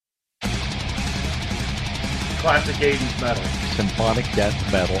classic 80s metal. Symphonic death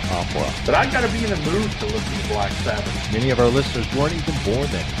metal opera. But I gotta be in the mood to listen to Black Sabbath. Many of our listeners weren't even born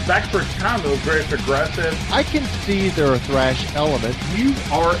then. Saxford's kind of very progressive. I can see there are thrash elements. You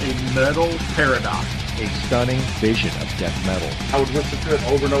are a metal paradox. A stunning vision of death metal. I would listen to it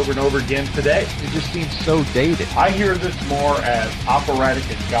over and over and over again today. It just seems so dated. I hear this more as operatic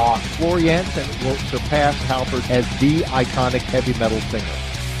and goth. Floor Jansen will surpass Halford as the iconic heavy metal singer.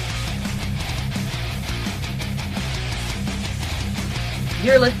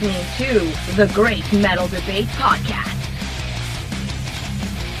 You're listening to the Great Metal Debate Podcast.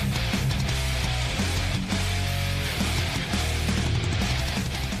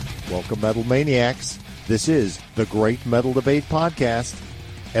 Welcome, Metal Maniacs. This is the Great Metal Debate Podcast,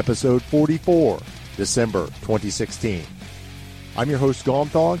 episode 44, December 2016. I'm your host,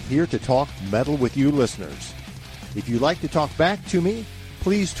 Gomthog, here to talk metal with you listeners. If you'd like to talk back to me,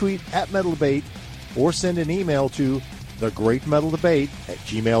 please tweet at Metal Debate or send an email to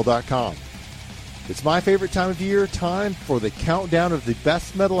thegreatmetaldebate@gmail.com. It's my favorite time of year, time for the countdown of the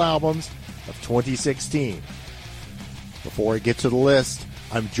best metal albums of 2016. Before I get to the list,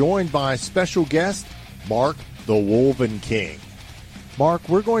 I'm joined by special guest, Mark the Wolven King. Mark,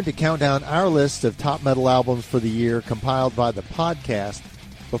 we're going to count down our list of top metal albums for the year compiled by the podcast.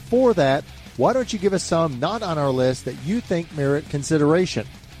 Before that, why don't you give us some not on our list that you think merit consideration?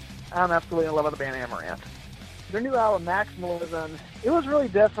 I'm absolutely in love with the band Amaranth. Their new album, Maximalism, it was really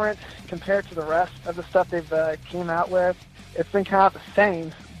different compared to the rest of the stuff they've came out with. It's been kind of the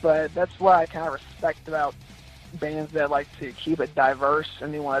same, but that's what I kind of respect about bands that like to keep it diverse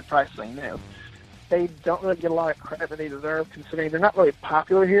and they want to try something new. They don't really get a lot of credit that they deserve, considering they're not really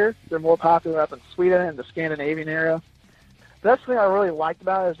popular here. They're more popular up in Sweden and the Scandinavian area. But that's the thing I really liked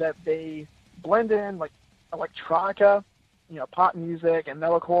about it, is that they blend in like electronica, pop music and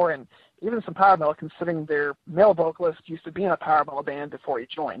metalcore, and even some power metal, considering their male vocalist used to be in a power metal band before he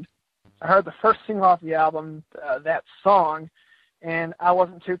joined. I heard the first single off the album, That Song, and I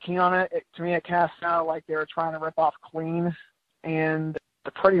wasn't too keen on it. To me, it kind of sounded like they were trying to rip off Queen and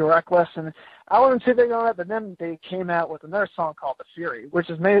the Pretty Reckless, and I wasn't too big on it, but then they came out with another song called The Fury,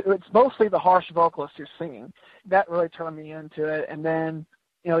 which is it's mostly the harsh vocalist who's singing. That really turned me into it, and then,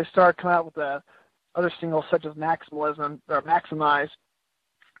 they started coming out with the other singles such as Maximalism, or Maximize,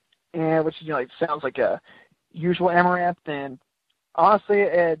 and which, it sounds like a usual Amaranth, and honestly,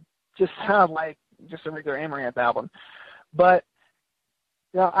 it just sounded like just a regular Amaranth album. But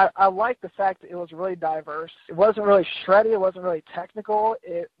I like the fact that it was really diverse. It wasn't really shreddy. It wasn't really technical.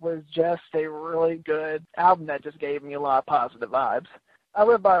 It was just a really good album that just gave me a lot of positive vibes. I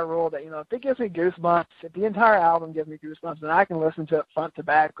live by a rule that, if it gives me goosebumps, if the entire album gives me goosebumps, then I can listen to it front to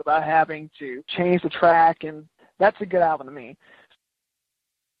back without having to change the track, and that's a good album to me.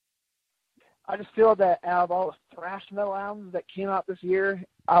 I just feel that out of all the thrash metal albums that came out this year,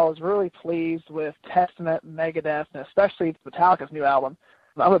 I was really pleased with Testament, Megadeth, and especially Metallica's new album.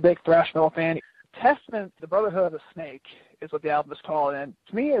 I'm a big thrash metal fan. Testament, The Brotherhood of the Snake, is what the album is called, and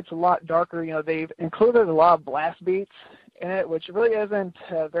to me it's a lot darker. They've included a lot of blast beats in it, which really isn't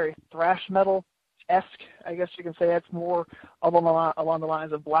very thrash metal-esque, I guess you can say. It's more along the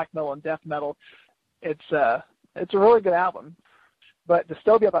lines of black metal and death metal. It's a really good album. But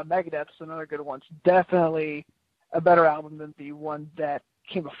Dystopia by Megadeth is another good one. It's definitely a better album than the one that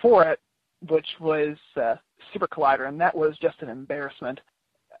came before it, which was Super Collider, and that was just an embarrassment.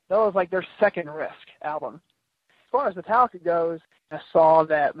 That was like their second Risk album. As far as Metallica goes, I saw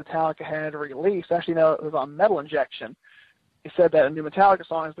that Metallica had released, actually no, it was on Metal Injection. It said that a new Metallica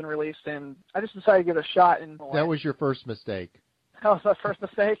song has been released, and I just decided to give it a shot. And that was your first mistake. That was my first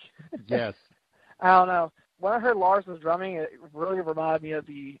mistake? Yes. I don't know. When I heard Lars' drumming, it really reminded me of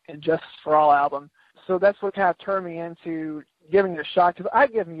the Injustice for All album. So that's what kind of turned me into giving it a shot, because I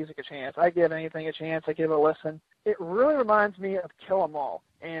give music a chance. I give anything a chance. I give it a listen. It really reminds me of Kill 'Em All,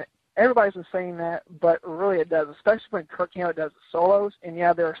 and everybody's been saying that, but really it does, especially when Kirk Hammett does the solos. And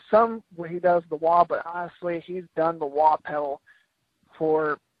yeah, there are some where he does the wah, but honestly, he's done the wah pedal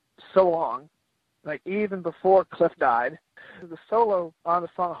for so long, like even before Cliff died. The solo on the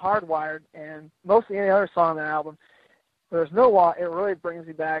song Hardwired, and mostly any other song on the album, there's no wah. It really brings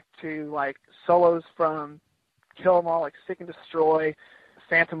me back to like solos from Kill 'Em All, like Seek and Destroy,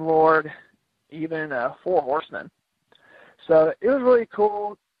 Phantom Lord, even Four Horsemen. So it was really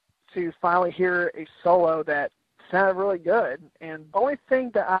cool to finally hear a solo that sounded really good. And the only thing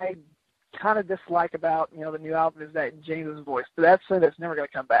that I kind of dislike about, the new album is that James's voice. But that's something that's never going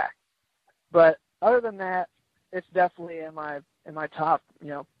to come back. But other than that, it's definitely in my top,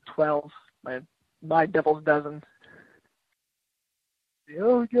 12, my Devil's Dozen.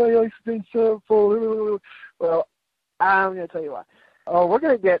 Oh, yeah, it's been so full. Well, I'm going to tell you why. Oh, we're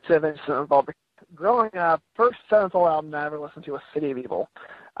going to get to Avenged Sevenfold. Growing up, first Sevenfold album I ever listened to was City of Evil.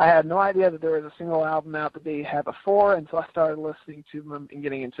 I had no idea that there was a single album out that they had before until I started listening to them and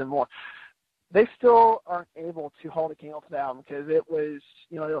getting into them more. They still aren't able to hold a candle to the album because it was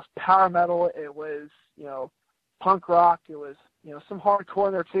power metal, it was, punk rock, it was, some hardcore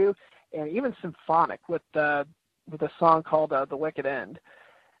in there too, and even symphonic with a song called The Wicked End.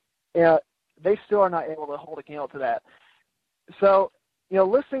 They still are not able to hold a candle to that. So,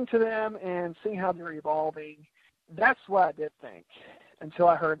 listening to them and seeing how they're evolving, that's what I did think until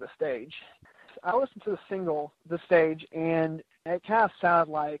I heard The Stage. I listened to the single, The Stage, and it kind of sounded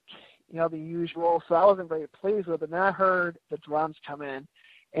like, the usual, so I wasn't very pleased with it. And then I heard the drums come in,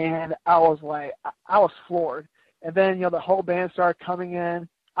 and I was floored. And then, the whole band started coming in.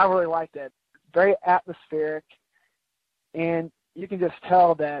 I really liked it. Very atmospheric, and you can just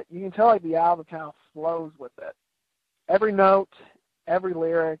tell that, like the album kind of flows with it. Every note, every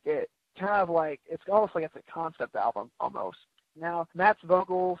lyric, it's almost like it's a concept album almost. Now, Matt's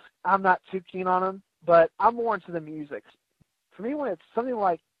vocals, I'm not too keen on them, but I'm more into the music. For me, when it's something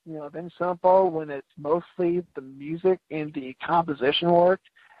like, Avenged Sevenfold, when it's mostly the music and the composition work,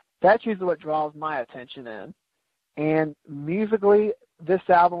 that's usually what draws my attention in. And musically, this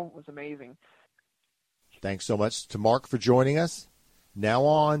album was amazing. Thanks so much to Mark for joining us. Now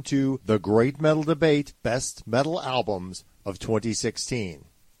on to the Great Metal Debate, Best Metal Albums of 2016.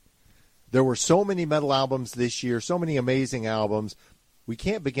 There were so many metal albums this year, so many amazing albums. We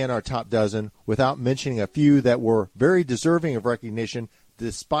can't begin our top dozen without mentioning a few that were very deserving of recognition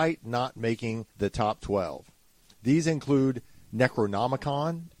despite not making the top 12. These include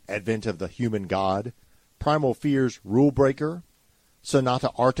Necronomicon, Advent of the Human God, Primal Fear's Rule Breaker, Sonata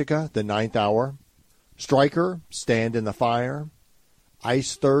Arctica, The Ninth Hour, Striker, Stand in the Fire,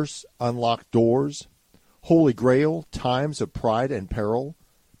 Ice Thirst, Unlocked Doors, Holy Grail, Times of Pride and Peril,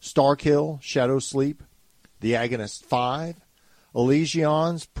 Starkill, Shadow Sleep, The Agonist 5,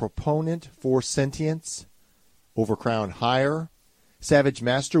 Elysion's Proponent for Sentience, Overcrown Higher, Savage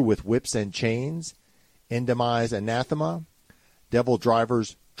Master with Whips and Chains, Endemize Anathema, Devil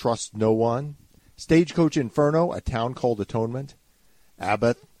Drivers Trust No One, Stagecoach Inferno, A Town Called Atonement,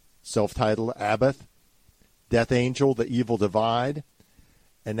 Abath, self-titled Abath, Death Angel, The Evil Divide,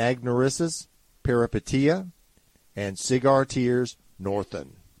 Anagnorisis, Peripetia, and Cigar Tears,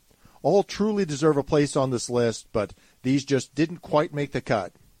 Northern. All truly deserve a place on this list, but these just didn't quite make the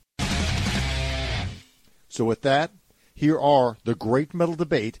cut. So with that, here are the Great Metal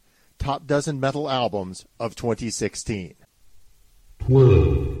Debate Top Dozen Metal Albums of 2016.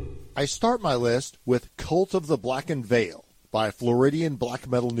 12. I start my list with Cult of the Blackened Veil by Floridian black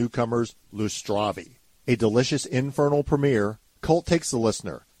metal newcomers Lustravi. A delicious infernal premiere, Cult takes the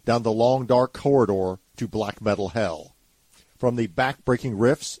listener down the long dark corridor to black metal hell. From the back-breaking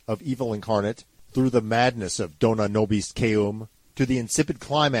riffs of Evil Incarnate, through the madness of Dona Nobis Caum, to the insipid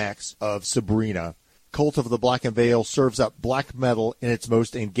climax of Sabrina, Cult of the Blackened Veil serves up black metal in its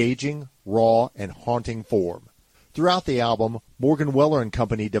most engaging, raw, and haunting form. Throughout the album, Morgan Weller and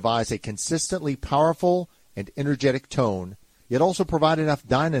Company devise a consistently powerful and energetic tone, yet also provide enough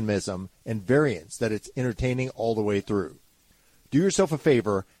dynamism and variance that it's entertaining all the way through. Do yourself a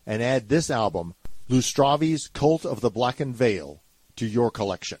favor and add this album, Lustravi's Cult of the Blackened Veil, to your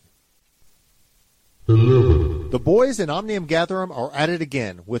collection. 11. The boys in Omnium Gatherum are at it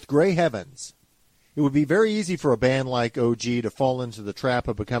again with Grey Heavens. It would be very easy for a band like OG to fall into the trap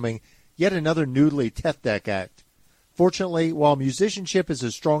of becoming yet another noodly Teth Deck act. Fortunately, while musicianship is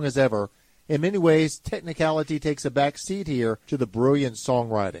as strong as ever, in many ways technicality takes a back seat here to the brilliant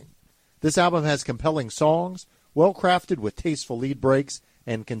songwriting. This album has compelling songs, well crafted with tasteful lead breaks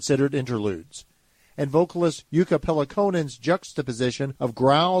and considered interludes. And vocalist Jukka Pellikkonen's juxtaposition of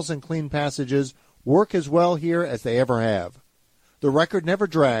growls and clean passages work as well here as they ever have. The record never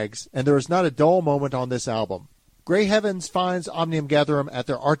drags, and there is not a dull moment on this album. Grey Heavens finds Omnium Gatherum at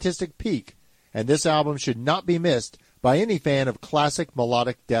their artistic peak, and this album should not be missed by any fan of classic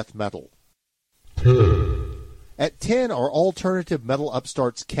melodic death metal. 10. At 10 are alternative metal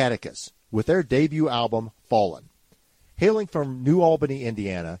upstarts Catechus, with their debut album, Fallen. Hailing from New Albany,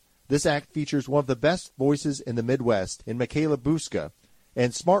 Indiana, this act features one of the best voices in the Midwest in Michaela Buska,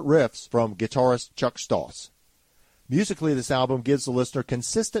 and smart riffs from guitarist Chuck Stoss. Musically, this album gives the listener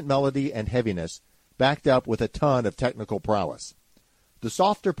consistent melody and heaviness, backed up with a ton of technical prowess. The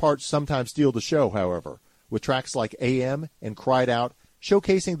softer parts sometimes steal the show, however, with tracks like AM and Cried Out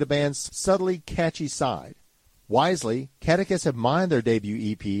showcasing the band's subtly catchy side. Wisely, Catechus have mined their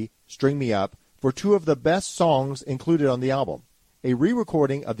debut EP, String Me Up, for two of the best songs included on the album, a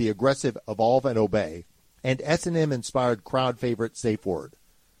re-recording of the aggressive Evolve and Obey, and S&M-inspired crowd favorite Safe Word.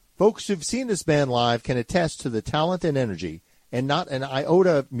 Folks who've seen this band live can attest to the talent and energy, and not an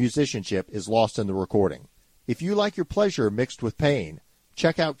iota of musicianship is lost in the recording. If you like your pleasure mixed with pain,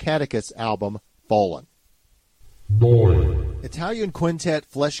 check out Catechus' album, Fallen. 9. Italian quintet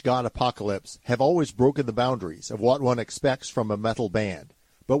Flesh God Apocalypse have always broken the boundaries of what one expects from a metal band.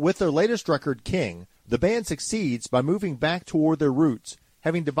 But with their latest record, King, the band succeeds by moving back toward their roots,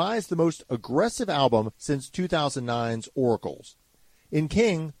 having devised the most aggressive album since 2009's Oracles. In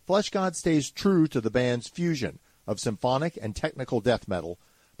King, Flesh God stays true to the band's fusion of symphonic and technical death metal,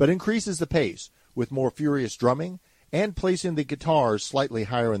 but increases the pace with more furious drumming and placing the guitars slightly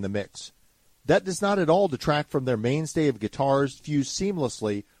higher in the mix. That does not at all detract from their mainstay of guitars fused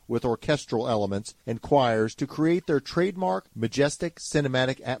seamlessly with orchestral elements and choirs to create their trademark, majestic,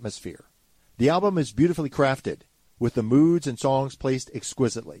 cinematic atmosphere. The album is beautifully crafted, with the moods and songs placed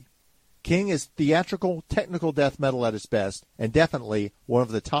exquisitely. King is theatrical, technical death metal at its best, and definitely one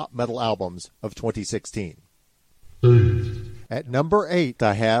of the top metal albums of 2016. 8. At number 8,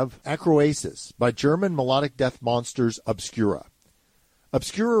 I have Acroasis by German melodic death monsters Obscura.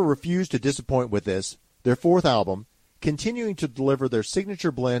 Obscura refused to disappoint with this, their fourth album, continuing to deliver their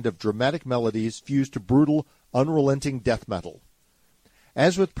signature blend of dramatic melodies fused to brutal, unrelenting death metal.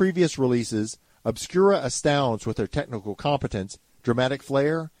 As with previous releases, Obscura astounds with their technical competence, dramatic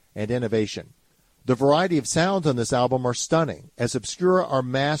flair, and innovation. The variety of sounds on this album are stunning, as Obscura are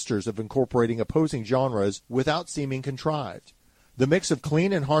masters of incorporating opposing genres without seeming contrived. The mix of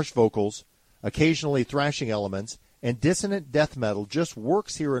clean and harsh vocals, occasionally thrashing elements, and dissonant death metal just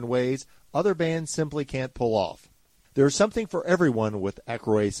works here in ways other bands simply can't pull off. There is something for everyone with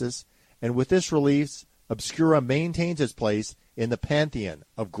Acroasis, and with this release, Obscura maintains its place in the pantheon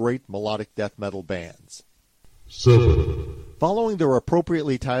of great melodic death metal bands. 7. Following their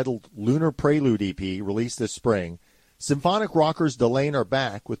appropriately titled Lunar Prelude EP released this spring, symphonic rockers Delain are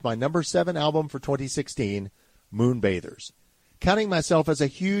back with my number 7 album for 2016, Moonbathers. Counting myself as a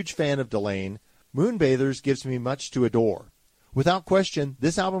huge fan of Delain, Moonbathers gives me much to adore. Without question,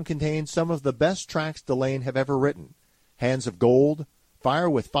 this album contains some of the best tracks Delain have ever written. Hands of Gold, Fire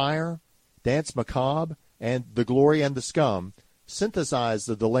with Fire, Dance Macabre, and The Glory and the Scum synthesize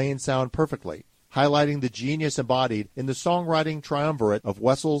the Delain sound perfectly, highlighting the genius embodied in the songwriting triumvirate of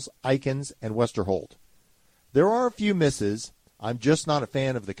Wessels, Eikens, and Westerholt. There are a few misses. I'm just not a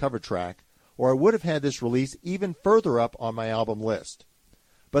fan of the cover track, or I would have had this release even further up on my album list.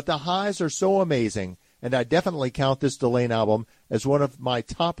 But the highs are so amazing, and I definitely count this Delain album as one of my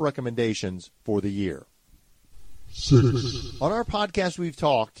top recommendations for the year. 6. On our podcast, we've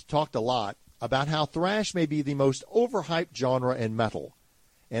talked a lot about how thrash may be the most overhyped genre in metal,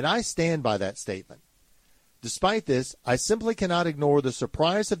 and I stand by that statement. Despite this, I simply cannot ignore the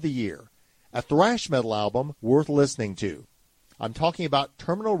surprise of the year, a thrash metal album worth listening to. I'm talking about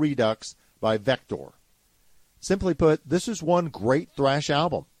Terminal Redux by Vektor. Simply put, this is one great thrash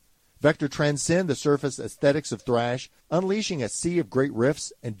album. Vektor transcend the surface aesthetics of thrash, unleashing a sea of great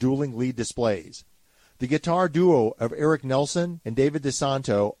riffs and dueling lead displays. The guitar duo of Eric Nelson and David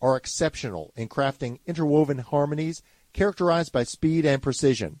DeSanto are exceptional in crafting interwoven harmonies characterized by speed and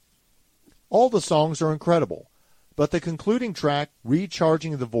precision. All the songs are incredible, but the concluding track,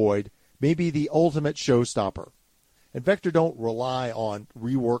 Recharging the Void, may be the ultimate showstopper. And Vektor don't rely on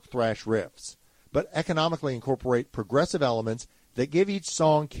reworked thrash riffs, but economically incorporate progressive elements that give each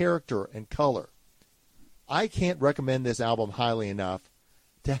song character and color. I can't recommend this album highly enough.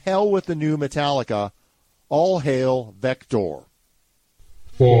 To hell with the new Metallica. All hail Vektor.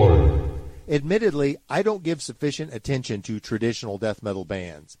 5. Admittedly, I don't give sufficient attention to traditional death metal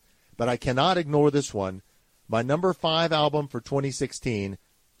bands, but I cannot ignore this one, my number 5 album for 2016,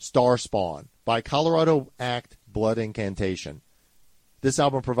 Starspawn, by Colorado act Blood Incantation. This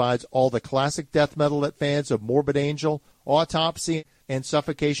album provides all the classic death metal that fans of Morbid Angel, Autopsy, and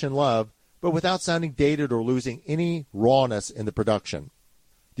Suffocation love, but without sounding dated or losing any rawness in the production.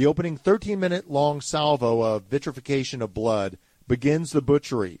 The opening 13-minute-long salvo of Vitrification of Blood begins the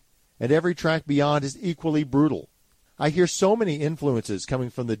butchery, and every track beyond is equally brutal. I hear so many influences coming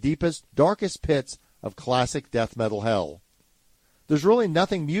from the deepest, darkest pits of classic death metal hell. There's really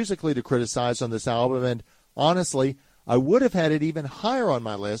nothing musically to criticize on this album, and honestly, I would have had it even higher on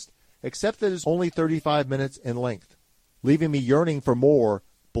my list, except that it's only 35 minutes in length, leaving me yearning for more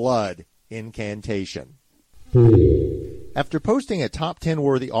Blood Incantation. 4. After posting a top 10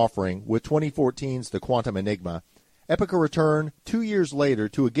 worthy offering with 2014's The Quantum Enigma, Epica returned 2 years later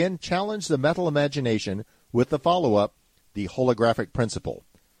to again challenge the metal imagination with the follow-up, The Holographic Principle.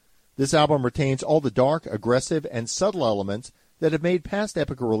 This album retains all the dark, aggressive, and subtle elements that have made past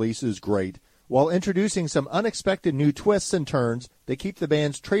Epica releases great, while introducing some unexpected new twists and turns that keep the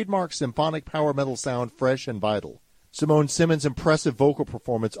band's trademark symphonic power metal sound fresh and vital. Simone Simmons' impressive vocal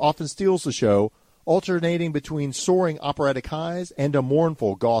performance often steals the show, alternating between soaring operatic highs and a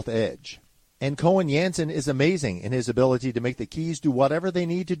mournful goth edge. And Cohen Jansen is amazing in his ability to make the keys do whatever they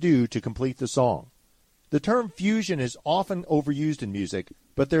need to do to complete the song. The term fusion is often overused in music,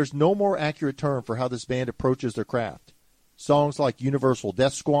 but there's no more accurate term for how this band approaches their craft. Songs like Universal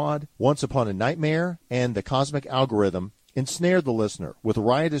Death Squad, Once Upon a Nightmare, and The Cosmic Algorithm ensnare the listener with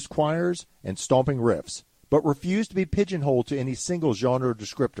riotous choirs and stomping riffs, but refuse to be pigeonholed to any single genre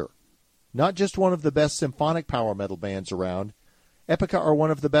descriptor. Not just one of the best symphonic power metal bands around, Epica are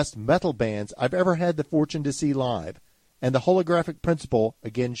one of the best metal bands I've ever had the fortune to see live, and the holographic principle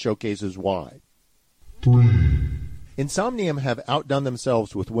again showcases why. 3, Insomnium have outdone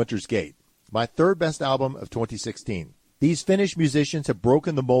themselves with Winter's Gate, my third best album of 2016. These Finnish musicians have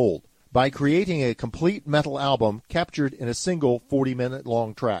broken the mold by creating a complete metal album captured in a single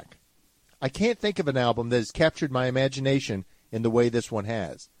 40-minute-long track. I can't think of an album that has captured my imagination in the way this one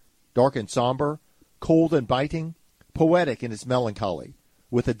has. Dark and somber, cold and biting, poetic in its melancholy,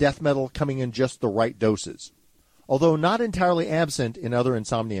 with the death metal coming in just the right doses. Although not entirely absent in other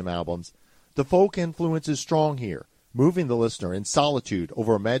Insomnium albums, the folk influence is strong here, moving the listener in solitude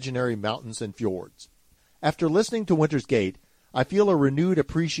over imaginary mountains and fjords. After listening to Winter's Gate, I feel a renewed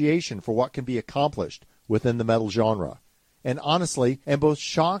appreciation for what can be accomplished within the metal genre, and honestly am both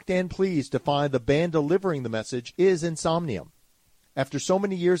shocked and pleased to find the band delivering the message is Insomnium. After so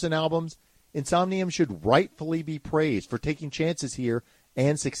many years in albums, Insomnium should rightfully be praised for taking chances here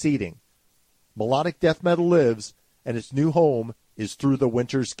and succeeding. Melodic death metal lives, and its new home is through the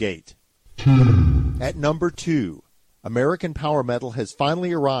Winter's Gate. 2, At number 2, American power metal has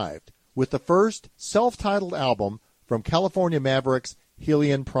finally arrived with the first self-titled album from California Mavericks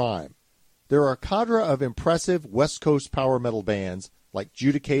Helion Prime. There are a cadre of impressive West Coast power metal bands like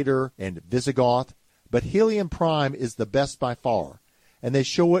Judicator and Visigoth, but Helion Prime is the best by far, and they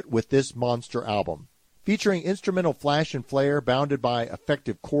show it with this monster album. Featuring instrumental flash and flare bounded by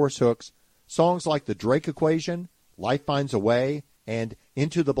effective chorus hooks, songs like The Drake Equation, Life Finds a Way, and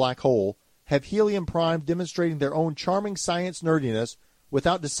Into the Black Hole have Helion Prime demonstrating their own charming science nerdiness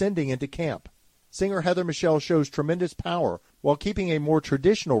without descending into camp. Singer Heather Michelle shows tremendous power while keeping a more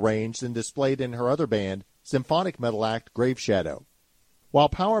traditional range than displayed in her other band, symphonic metal act Grave Shadow. While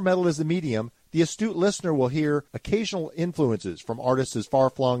power metal is the medium, the astute listener will hear occasional influences from artists as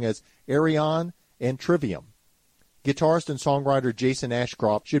far-flung as Arion and Trivium. Guitarist and songwriter Jason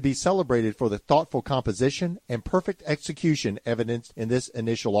Ashcroft should be celebrated for the thoughtful composition and perfect execution evidenced in this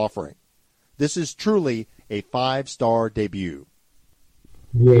initial offering. This is truly a 5-star debut.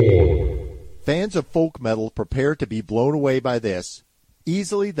 1, Fans of folk metal prepare to be blown away by this,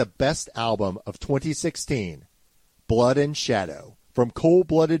 easily the best album of 2016, Blood and Shadow, from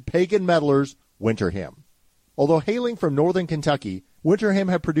cold-blooded pagan metalers Winter Hymn. Although hailing from northern Kentucky, Winter Hymn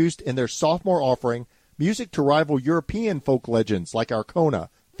have produced in their sophomore offering music to rival European folk legends like Arcona,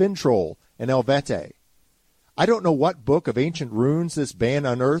 Fintroll, and Helvete. I don't know what book of ancient runes this band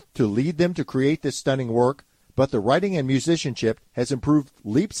unearthed to lead them to create this stunning work, but the writing and musicianship has improved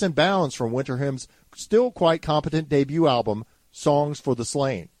leaps and bounds from Winter Hymn's still quite competent debut album, Songs for the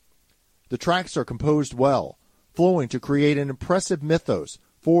Slain. The tracks are composed well, flowing to create an impressive mythos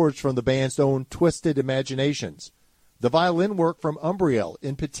forged from the band's own twisted imaginations. The violin work from Umbriel,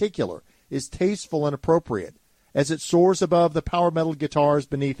 in particular, is tasteful and appropriate, as it soars above the power metal guitars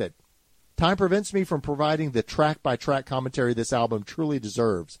beneath it. Time prevents me from providing the track-by-track commentary this album truly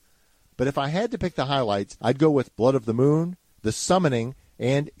deserves, but if I had to pick the highlights, I'd go with Blood of the Moon, The Summoning,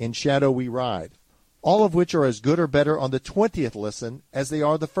 and In Shadow We Ride, all of which are as good or better on the 20th listen as they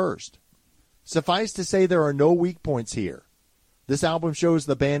are the first. Suffice to say there are no weak points here. This album shows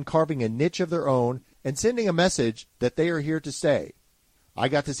the band carving a niche of their own and sending a message that they are here to stay. I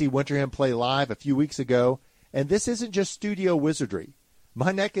got to see Winter Hymn play live a few weeks ago, and this isn't just studio wizardry.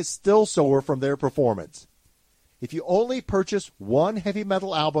 My neck is still sore from their performance. If you only purchase one heavy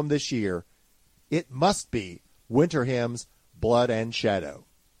metal album this year, it must be Winter Hymn's Blood and Shadow.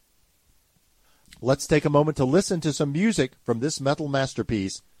 Let's take a moment to listen to some music from this metal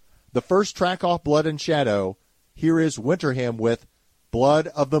masterpiece. The first track off Blood and Shadow, here is Winter Hymn with Blood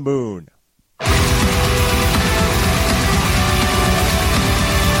of the Moon.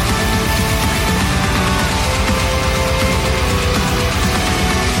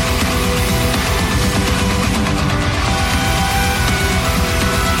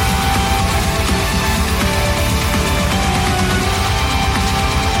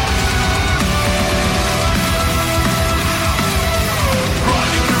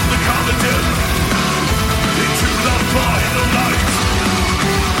 Riding through the colleges,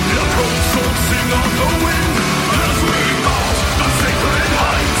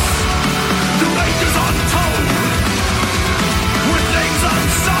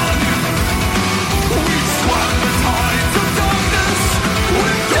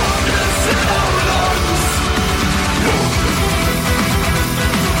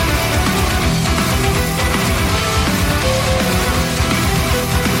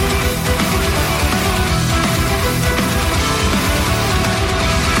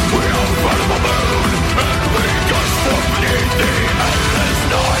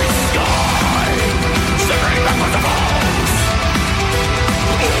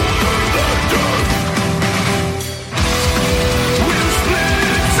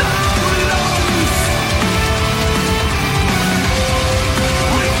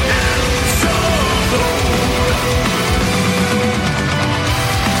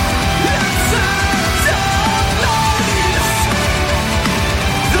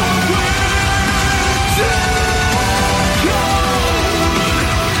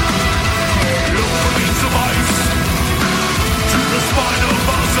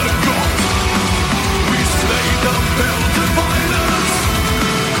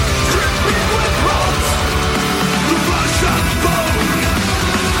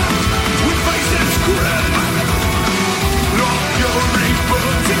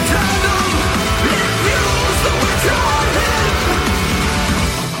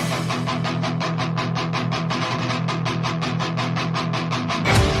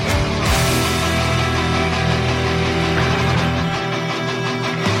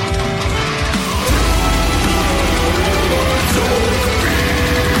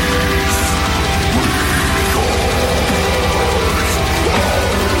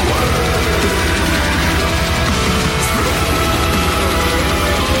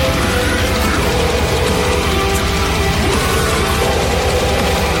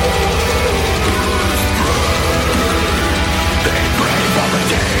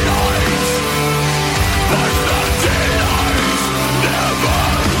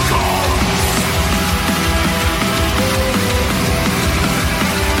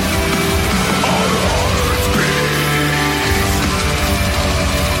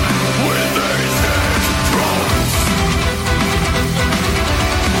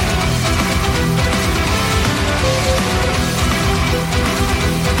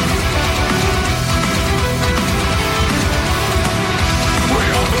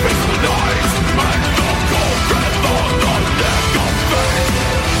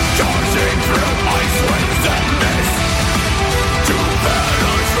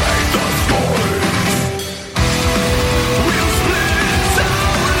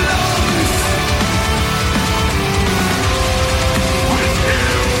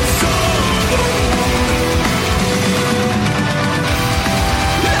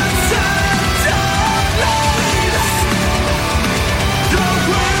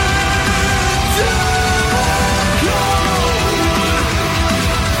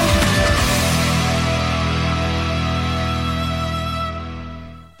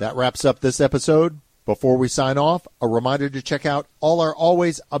 That wraps up this episode. Before we sign off, a reminder to check out all our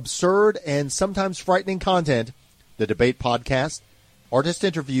always absurd and sometimes frightening content, the Debate Podcast, artist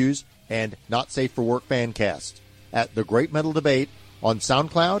interviews, and Not Safe for Work Fancast at The Great Metal Debate on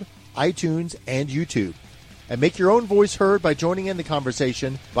SoundCloud, iTunes, and YouTube. And make your own voice heard by joining in the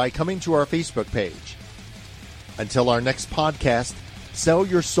conversation by coming to our Facebook page. Until our next podcast, sell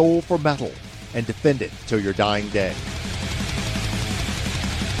your soul for metal and defend it till your dying day.